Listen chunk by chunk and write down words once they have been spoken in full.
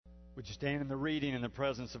Would you stand in the reading in the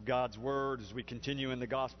presence of God's Word as we continue in the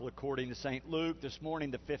Gospel according to St. Luke, this morning,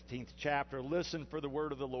 the 15th chapter. Listen for the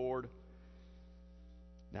word of the Lord.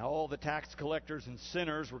 Now all the tax collectors and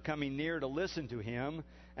sinners were coming near to listen to him,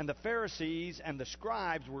 and the Pharisees and the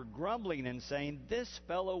scribes were grumbling and saying, "This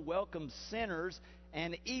fellow welcomes sinners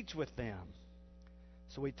and eats with them."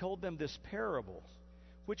 So he told them this parable.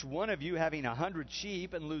 Which one of you, having 100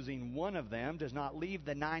 sheep and losing one of them, does not leave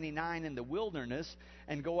the 99 in the wilderness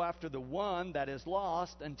and go after the one that is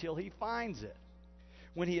lost until he finds it?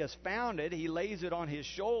 When he has found it, he lays it on his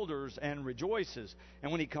shoulders and rejoices.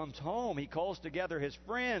 And when he comes home, he calls together his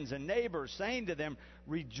friends and neighbors, saying to them,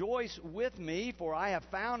 "Rejoice with me, for I have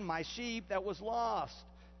found my sheep that was lost."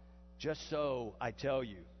 Just so, I tell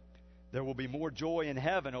you, there will be more joy in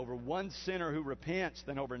heaven over one sinner who repents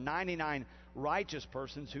than over 99 righteous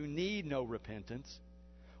persons who need no repentance.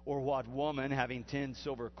 Or what woman, having 10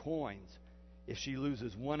 silver coins, if she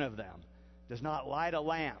loses one of them, does not light a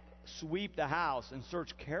lamp, sweep the house, and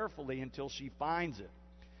search carefully until she finds it?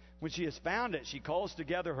 When she has found it, she calls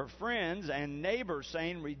together her friends and neighbors,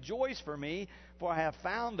 saying, "Rejoice for me, for I have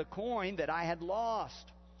found the coin that I had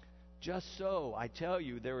lost." Just so, I tell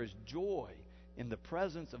you, there is joy in the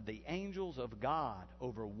presence of the angels of God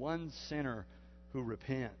over one sinner who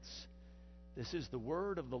repents. This is the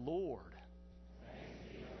word of the Lord. Thanks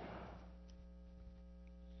be to God.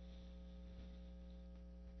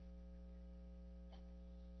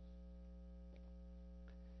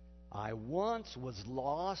 I once was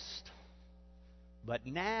lost, but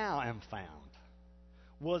now am found.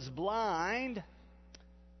 Was blind,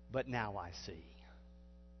 but now I see.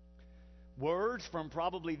 Words from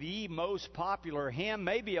probably the most popular hymn,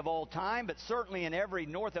 maybe of all time, but certainly in every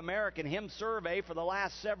North American hymn survey for the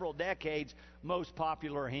last several decades, most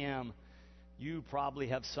popular hymn. You probably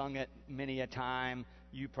have sung it many a time.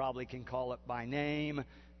 You probably can call it by name.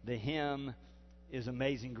 The hymn is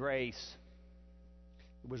Amazing Grace.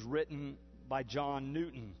 It was written by John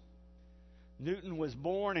Newton. Newton was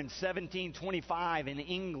born in 1725 in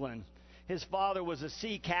England. His father was a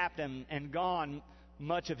sea captain and gone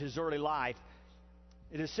much of his early life.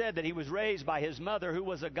 It is said that he was raised by his mother, who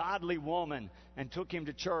was a godly woman, and took him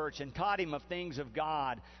to church and taught him of things of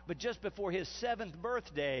God. But just before his 7th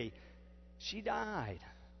birthday, she died.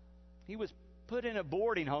 He was put in a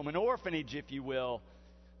boarding home, an orphanage, if you will.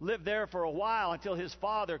 Lived there for a while until his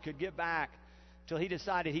father could get back, till he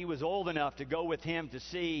decided he was old enough to go with him to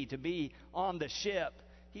sea, to be on the ship.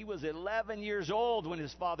 He was 11 years old when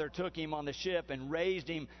his father took him on the ship and raised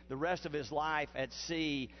him the rest of his life at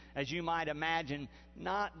sea. As you might imagine,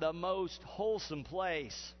 not the most wholesome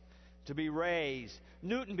place to be raised.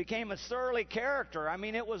 Newton became a surly character. I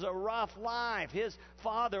mean, it was a rough life. His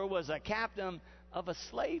father was a captain of a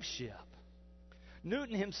slave ship.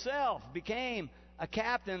 Newton himself became a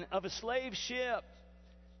captain of a slave ship.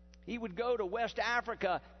 He would go to West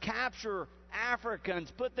Africa, capture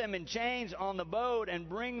Africans, put them in chains on the boat, and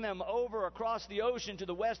bring them over across the ocean to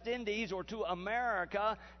the West Indies or to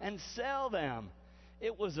America and sell them.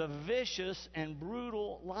 It was a vicious and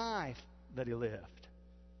brutal life that he lived.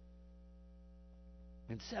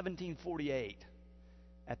 In 1748,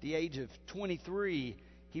 at the age of 23,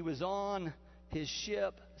 he was on his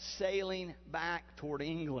ship sailing back toward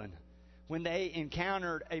England when they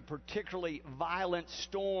encountered a particularly violent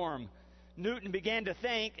storm. Newton began to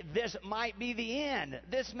think, this might be the end.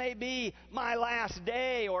 This may be my last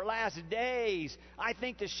day or last days. I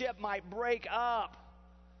think the ship might break up.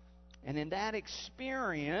 And in that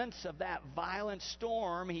experience of that violent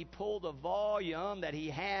storm, he pulled a volume that he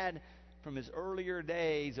had from his earlier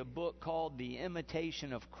days, a book called The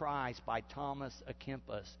Imitation of Christ by Thomas à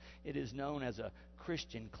Kempis. It is known as a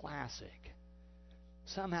Christian classic.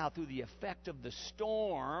 Somehow, through the effect of the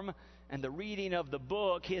storm and the reading of the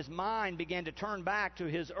book, his mind began to turn back to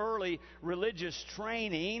his early religious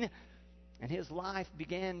training, and his life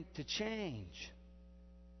began to change.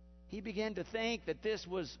 He began to think that this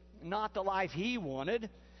was not the life he wanted.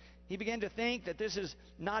 He began to think that this is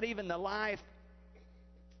not even the life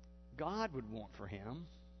God would want for him.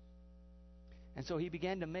 And so he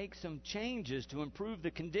began to make some changes to improve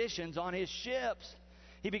the conditions on his ships.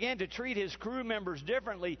 He began to treat his crew members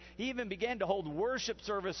differently. He even began to hold worship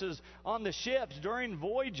services on the ships during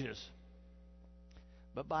voyages.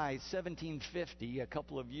 But by 1750, a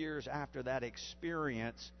couple of years after that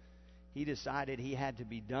experience, he decided he had to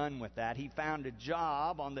be done with that. He found a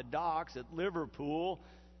job on the docks at Liverpool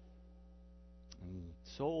and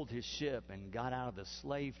sold his ship and got out of the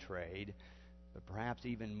slave trade. But perhaps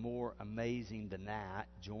even more amazing than that,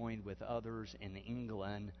 joined with others in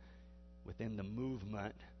England within the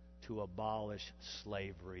movement to abolish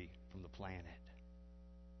slavery from the planet.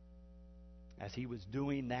 as he was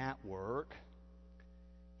doing that work,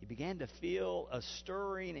 he began to feel a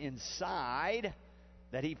stirring inside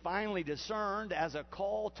that he finally discerned as a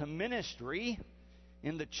call to ministry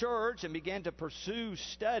in the church, and began to pursue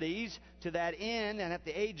studies to that end, and at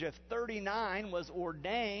the age of 39 was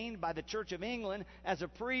ordained by the Church of England as a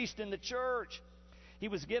priest in the church. He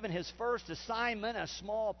was given his first assignment, a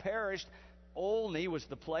small parish. Olney was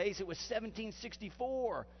the place. It was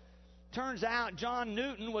 1764. Turns out John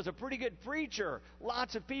Newton was a pretty good preacher.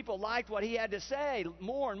 Lots of people liked what he had to say.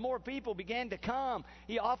 More and more people began to come.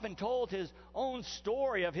 He often told his own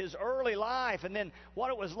story of his early life, and then what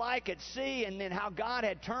it was like at sea, and then how God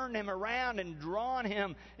had turned him around and drawn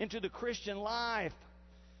him into the Christian life.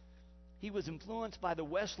 He was influenced by the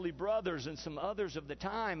Wesley brothers and some others of the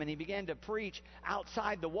time, and he began to preach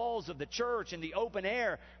outside the walls of the church in the open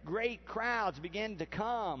air. Great crowds began to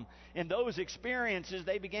come. In those experiences,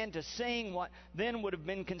 they began to sing what then would have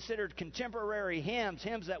been considered contemporary hymns,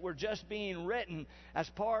 hymns that were just being written as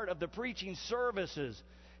part of the preaching services.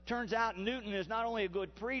 Turns out Newton is not only a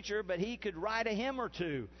good preacher, but he could write a hymn or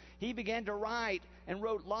two. He began to write and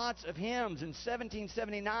wrote lots of hymns. In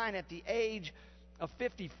 1779, at the age of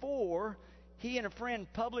 54, he and a friend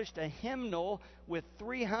published a hymnal with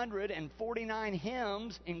 349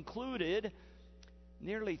 hymns included.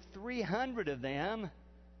 Nearly 300 of them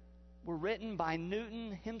were written by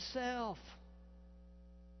Newton himself.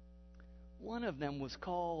 One of them was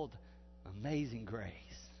called Amazing Grace,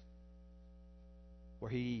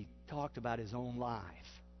 where he talked about his own life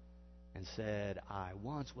and said, "I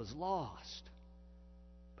once was lost,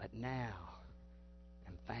 but now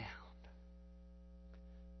am found."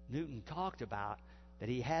 Newton talked about that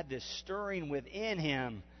he had this stirring within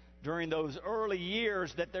him during those early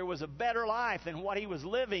years, that there was a better life than what he was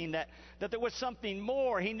living, that there was something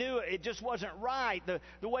more. He knew it just wasn't right.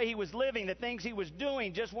 The way he was living, the things he was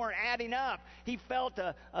doing just weren't adding up. He felt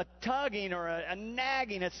a tugging or a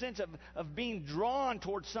nagging, a sense of being drawn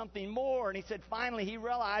towards something more. And he said finally he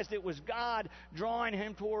realized it was God drawing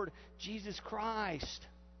him toward Jesus Christ.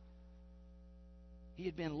 He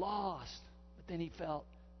had been lost, but then he felt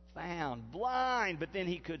found, blind, but then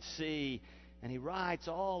he could see. And he writes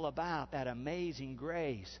all about that amazing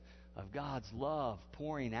grace of God's love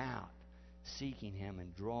pouring out, seeking him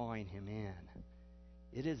and drawing him in.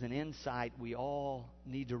 It is an insight we all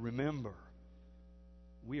need to remember.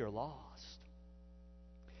 We are lost.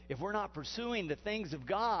 If we're not pursuing the things of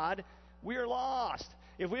God, we are lost.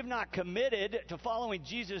 If we've not committed to following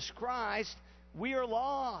Jesus Christ, we are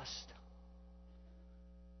lost.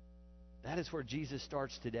 That is where Jesus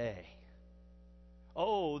starts today.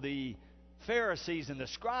 Oh, the Pharisees and the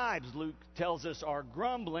scribes, Luke tells us, are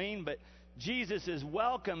grumbling, but Jesus is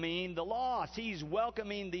welcoming the lost. He's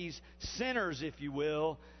welcoming these sinners, if you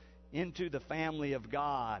will, into the family of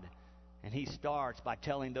God. And he starts by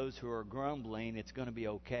telling those who are grumbling, it's going to be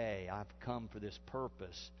okay. I've come for this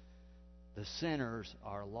purpose. The sinners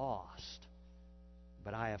are lost,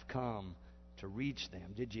 but I have come to reach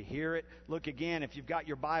them. Did you hear it? Look again, if you've got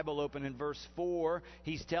your Bible open in verse 4,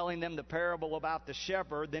 he's telling them the parable about the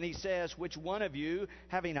shepherd. Then he says, which one of you,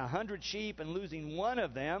 having 100 sheep and losing one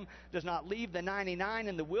of them, does not leave the 99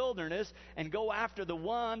 in the wilderness and go after the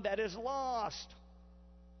one that is lost?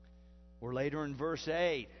 Or later in verse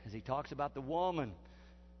 8, as he talks about the woman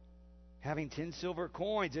having 10 silver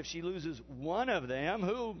coins, if she loses one of them,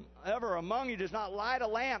 whoever among you does not light a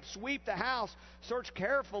lamp, sweep the house, search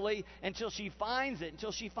carefully until she finds it,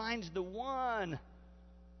 until she finds the one.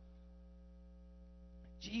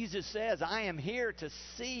 Jesus says, I am here to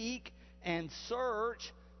seek and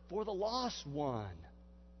search for the lost one.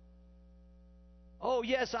 Oh,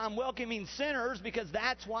 yes, I'm welcoming sinners because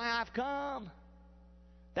that's why I've come.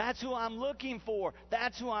 That's who I'm looking for.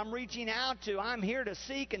 That's who I'm reaching out to. I'm here to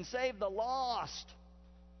seek and save the lost.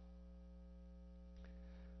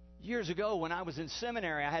 Years ago, when I was in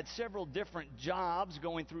seminary, I had several different jobs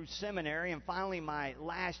going through seminary, and finally my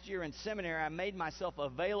last year in seminary, I made myself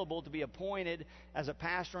available to be appointed as a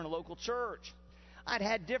pastor in a local church. I'd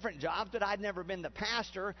had different jobs, but I'd never been the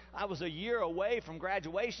pastor. I was a year away from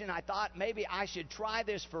graduation. I thought maybe I should try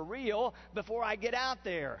this for real before I get out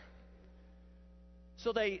there.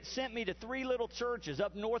 So they sent me to 3 little churches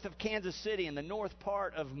up north of Kansas City in the north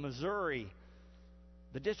part of Missouri.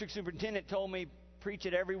 The district superintendent told me, preach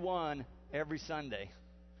at every one every Sunday.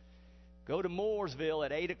 Go to Mooresville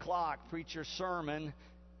at 8 o'clock, preach your sermon.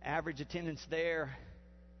 Average attendance there,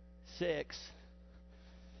 6.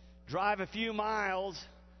 Drive a few miles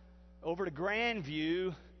over to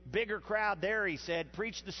Grandview. Bigger crowd there, he said.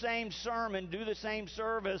 Preach the same sermon, do the same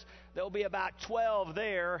service. There'll be about 12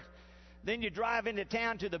 there. Then you drive into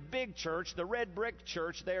town to the big church, the red brick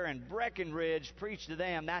church there in Breckenridge, preach to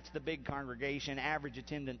them. That's the big congregation, average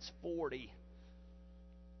attendance 40.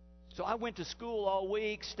 So I went to school all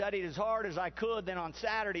week, studied as hard as I could. Then on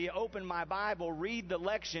Saturday, opened my Bible, read the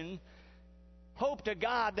lection, hope to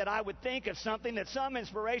God that I would think of something, that some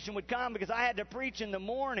inspiration would come, because I had to preach in the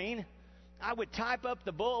morning. I would type up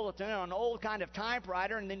the bulletin on an old kind of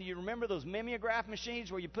typewriter, and then you remember those mimeograph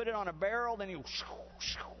machines where you put it on a barrel, then you...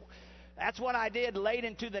 That's what I did late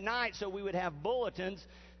into the night, so we would have bulletins,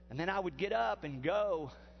 and then I would get up and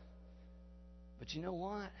go. But you know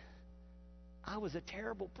what? I was a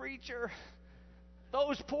terrible preacher.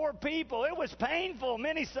 Those poor people, it was painful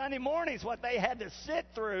many Sunday mornings what they had to sit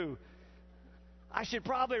through. I should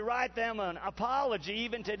probably write them an apology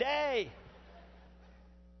even today.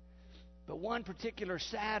 But one particular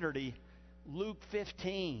Saturday, Luke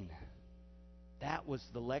 15, that was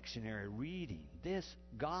the lectionary reading, this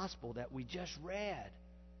gospel that we just read.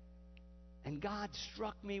 And God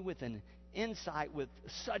struck me with an insight with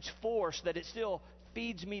such force that it still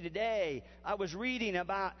feeds me today. I was reading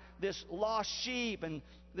about this lost sheep and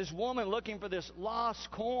this woman looking for this lost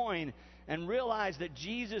coin, and realized that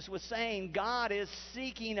Jesus was saying God is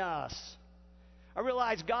seeking us. I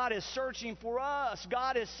realized God is searching for us.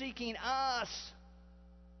 God is seeking us.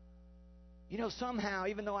 You know, somehow,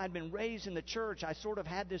 even though I'd been raised in the church, I sort of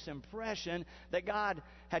had this impression that God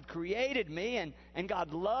had created me and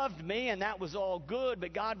God loved me, and that was all good,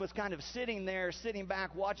 but God was kind of sitting there, sitting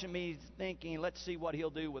back, watching me, thinking, let's see what He'll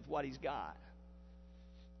do with what He's got.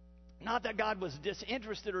 Not that God was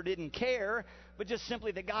disinterested or didn't care, but just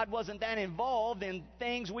simply that God wasn't that involved in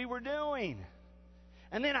things we were doing.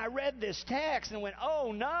 And then I read this text and went,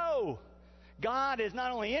 oh no! God is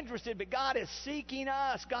not only interested, but God is seeking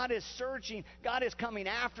us. God is searching. God is coming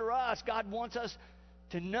after us. God wants us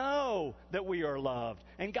to know that we are loved.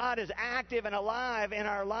 And God is active and alive in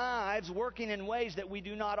our lives, working in ways that we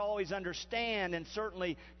do not always understand. And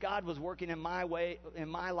certainly God was working in my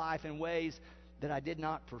life in ways that I did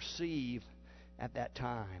not perceive at that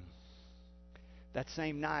time. That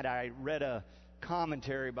same night, I read a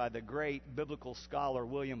commentary by the great biblical scholar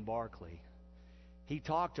William Barclay. He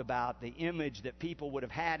talked about the image that people would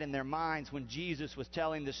have had in their minds when Jesus was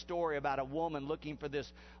telling the story about a woman looking for this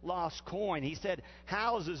lost coin. He said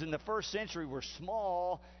houses in the first century were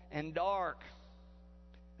small and dark,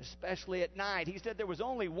 especially at night. He said there was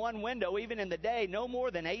only one window, even in the day, no more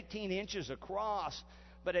than 18 inches across.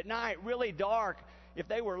 But at night, really dark. If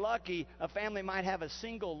they were lucky, a family might have a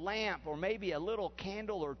single lamp or maybe a little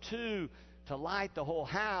candle or two to light the whole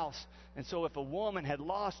house. And so if a woman had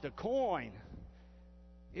lost a coin,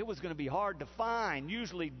 it was going to be hard to find.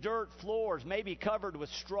 Usually dirt floors, maybe covered with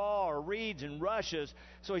straw or reeds and rushes.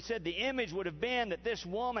 So he said the image would have been that this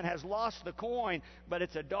woman has lost the coin, but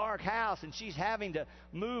it's a dark house and she's having to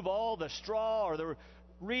move all the straw or the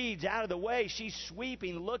reeds out of the way. She's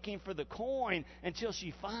sweeping, looking for the coin until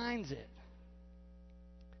she finds it.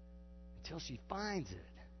 Until she finds it.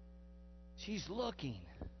 She's looking.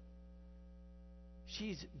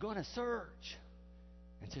 She's going to search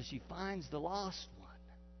until she finds the lost one.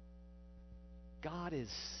 God is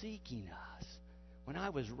seeking us. When I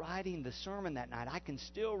was writing the sermon that night, I can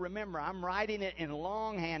still remember, I'm writing it in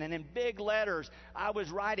longhand and in big letters. I was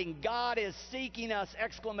writing, God is seeking us,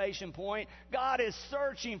 exclamation point. God is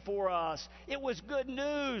searching for us. It was good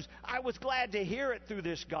news. I was glad to hear it through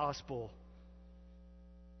this gospel.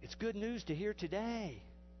 It's good news to hear today.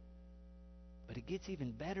 But it gets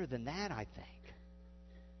even better than that, I think.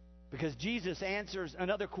 Because Jesus answers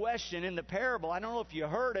another question in the parable. I don't know if you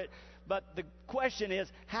heard it, but the question is,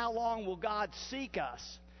 how long will God seek us?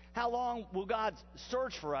 How long will God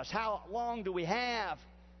search for us? How long do we have?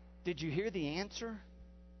 Did you hear the answer?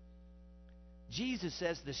 Jesus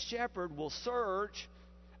says the shepherd will search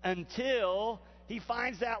until he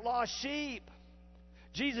finds that lost sheep.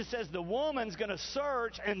 Jesus says the woman's going to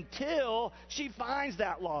search until she finds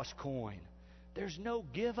that lost coin. There's no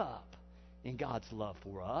give up in God's love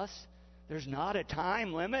for us. There's not a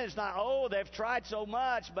time limit. It's not, oh, they've tried so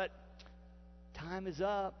much, but time is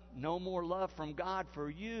up. No more love from God for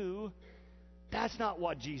you. That's not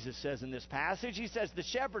what Jesus says in this passage. He says the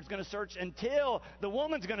shepherd's going to search until, the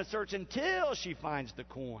woman's going to search until she finds the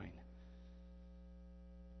coin.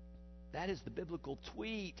 That is the biblical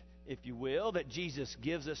tweet, if you will, that Jesus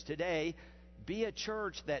gives us today. Be a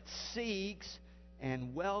church that seeks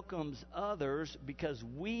and welcomes others because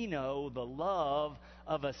we know the love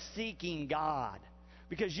of a seeking God.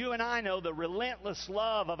 Because you and I know the relentless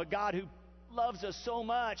love of a God who loves us so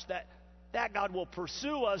much that God will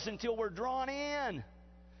pursue us until we're drawn in.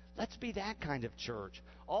 Let's be that kind of church.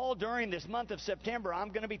 All during this month of September, I'm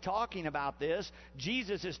going to be talking about this.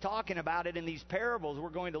 Jesus is talking about it in these parables we're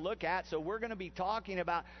going to look at. So we're going to be talking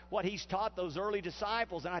about what he's taught those early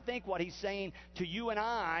disciples. And I think what he's saying to you and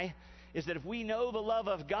I is that if we know the love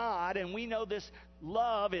of God and we know this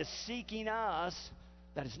love is seeking us,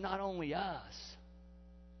 that it's not only us,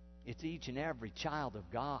 it's each and every child of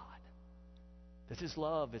God. That this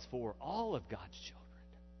love is for all of God's children.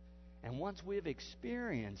 And once we've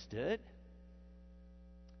experienced it,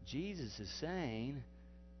 Jesus is saying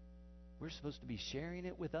we're supposed to be sharing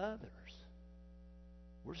it with others.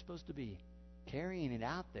 We're supposed to be carrying it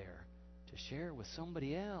out there to share with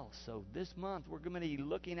somebody else. So this month we're going to be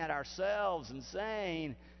looking at ourselves and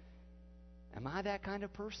saying, am I that kind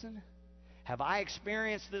of person? Have I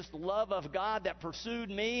experienced this love of God that pursued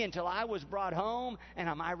me until I was brought home? And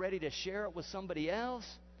am I ready to share it with somebody else?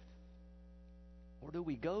 Or do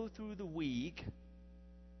we go through the week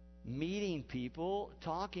meeting people,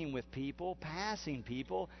 talking with people, passing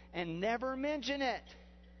people, and never mention it?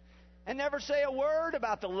 And never say a word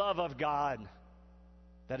about the love of God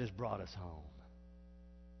that has brought us home.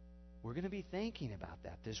 We're going to be thinking about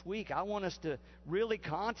that this week. I want us to really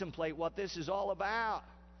contemplate what this is all about.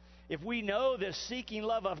 If we know this seeking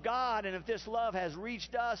love of God, and if this love has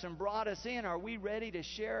reached us and brought us in, are we ready to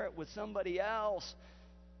share it with somebody else?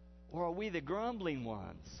 Or are we the grumbling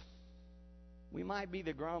ones? We might be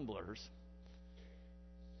the grumblers.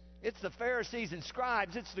 It's the Pharisees and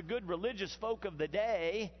scribes, it's the good religious folk of the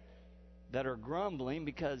day that are grumbling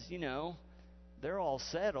because, they're all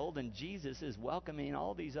settled and Jesus is welcoming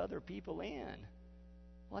all these other people in.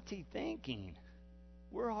 What's he thinking?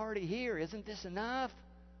 We're already here. Isn't this enough?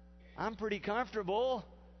 I'm pretty comfortable.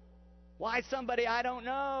 Why somebody I don't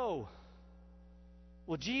know?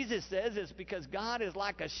 Well, Jesus says it's because God is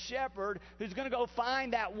like a shepherd who's going to go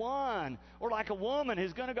find that one, or like a woman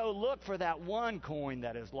who's going to go look for that one coin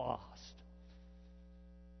that is lost.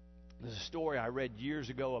 There's a story I read years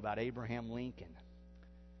ago about Abraham Lincoln.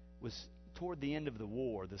 It was toward the end of the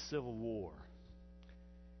war, the Civil War.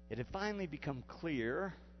 It had finally become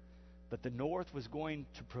clear that the North was going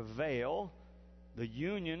to prevail. The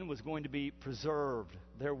Union was going to be preserved.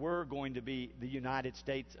 There were going to be the United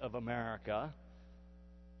States of America.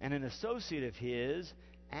 And an associate of his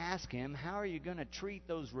asked him, how are you going to treat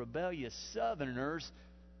those rebellious Southerners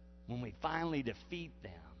when we finally defeat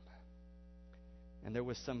them? And there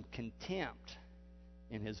was some contempt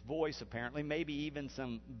in his voice, apparently, maybe even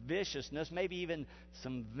some viciousness, maybe even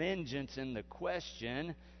some vengeance in the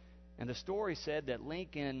question. And the story said that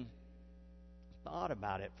Lincoln thought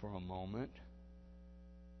about it for a moment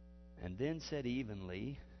and then said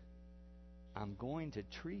evenly, I'm going to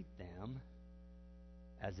treat them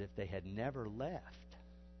as if they had never left.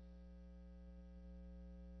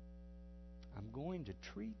 I'm going to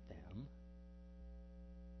treat them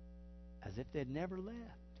as if they'd never left.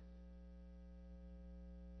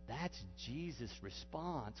 That's Jesus'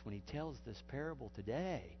 response when he tells this parable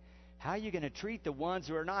today. How are you going to treat the ones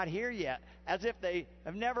who are not here yet as if they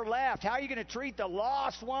have never left? How are you going to treat the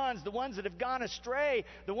lost ones, the ones that have gone astray,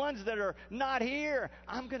 the ones that are not here?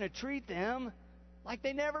 I'm going to treat them like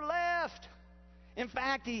they never left. In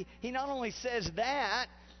fact, he not only says that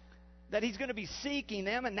he's going to be seeking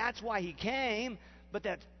them, and that's why he came, but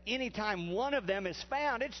that anytime one of them is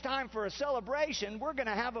found, it's time for a celebration. We're going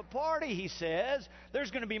to have a party, he says.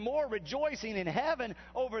 There's going to be more rejoicing in heaven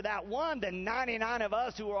over that one than 99 of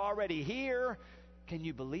us who are already here. Can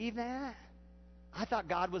you believe that? I thought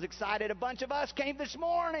God was excited a bunch of us came this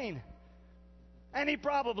morning. And he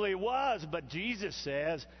probably was, but Jesus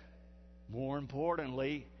says, more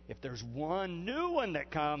importantly, if there's one new one that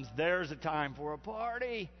comes, there's a time for a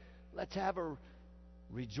party. Let's have a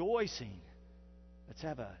rejoicing. Let's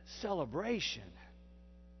have a celebration.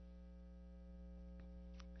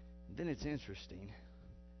 And then it's interesting.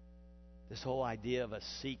 This whole idea of us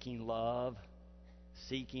seeking love,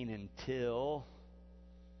 seeking until,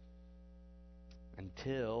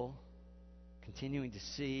 continuing to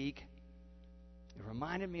seek. It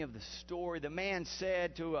reminded me of the story. The man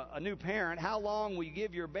said to a new parent, how long will you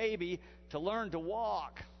give your baby to learn to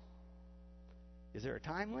walk? Is there a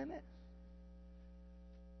time limit?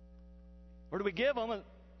 Or do we give them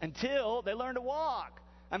until they learn to walk?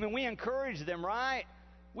 I mean, we encourage them, right?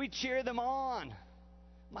 We cheer them on.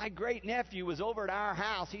 My great-nephew was over at our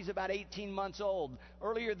house. He's about 18 months old.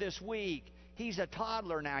 Earlier this week, he's a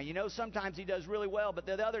toddler now. Sometimes he does really well, but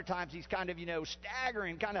the other times he's kind of,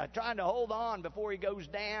 staggering, kind of trying to hold on before he goes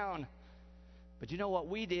down. But you know what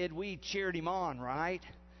we did? We cheered him on, right?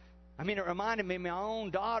 I mean, it reminded me of my own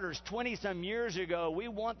daughters 20-some years ago. We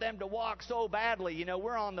want them to walk so badly. You know,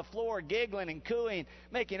 we're on the floor giggling and cooing,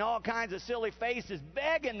 making all kinds of silly faces,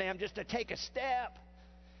 begging them just to take a step.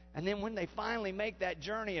 And then when they finally make that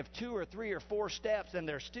journey of 2 or 3 or 4 steps and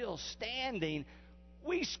they're still standing,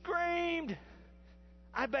 we screamed.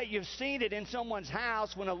 I bet you've seen it in someone's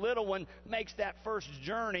house when a little one makes that first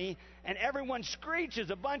journey and everyone screeches.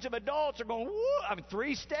 A bunch of adults are going, woo! I mean,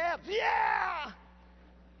 3 steps, yeah!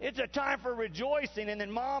 It's a time for rejoicing, and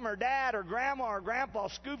then mom or dad or grandma or grandpa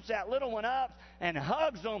scoops that little one up and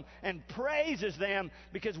hugs them and praises them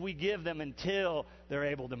because we give them until they're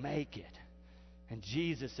able to make it. And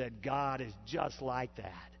Jesus said, God is just like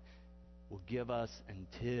that. Will give us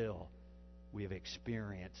until we have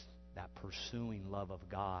experienced that pursuing love of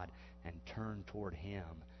God and turn toward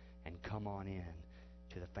Him and come on in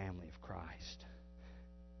to the family of Christ.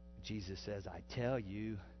 Jesus says, I tell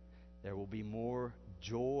you, there will be more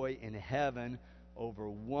joy in heaven over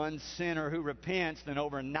one sinner who repents than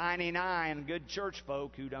over 99 good church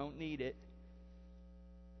folk who don't need it.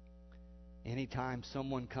 Anytime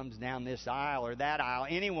someone comes down this aisle or that aisle,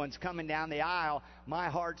 anyone's coming down the aisle, my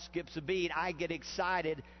heart skips a beat. I get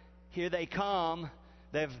excited. Here they come.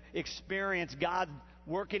 They've experienced God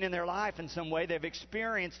working in their life in some way. They've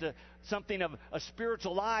experienced something of a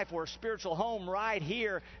spiritual life or a spiritual home right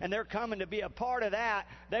here, and they're coming to be a part of that.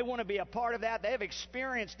 They want to be a part of that. They've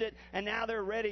experienced it, and now they're ready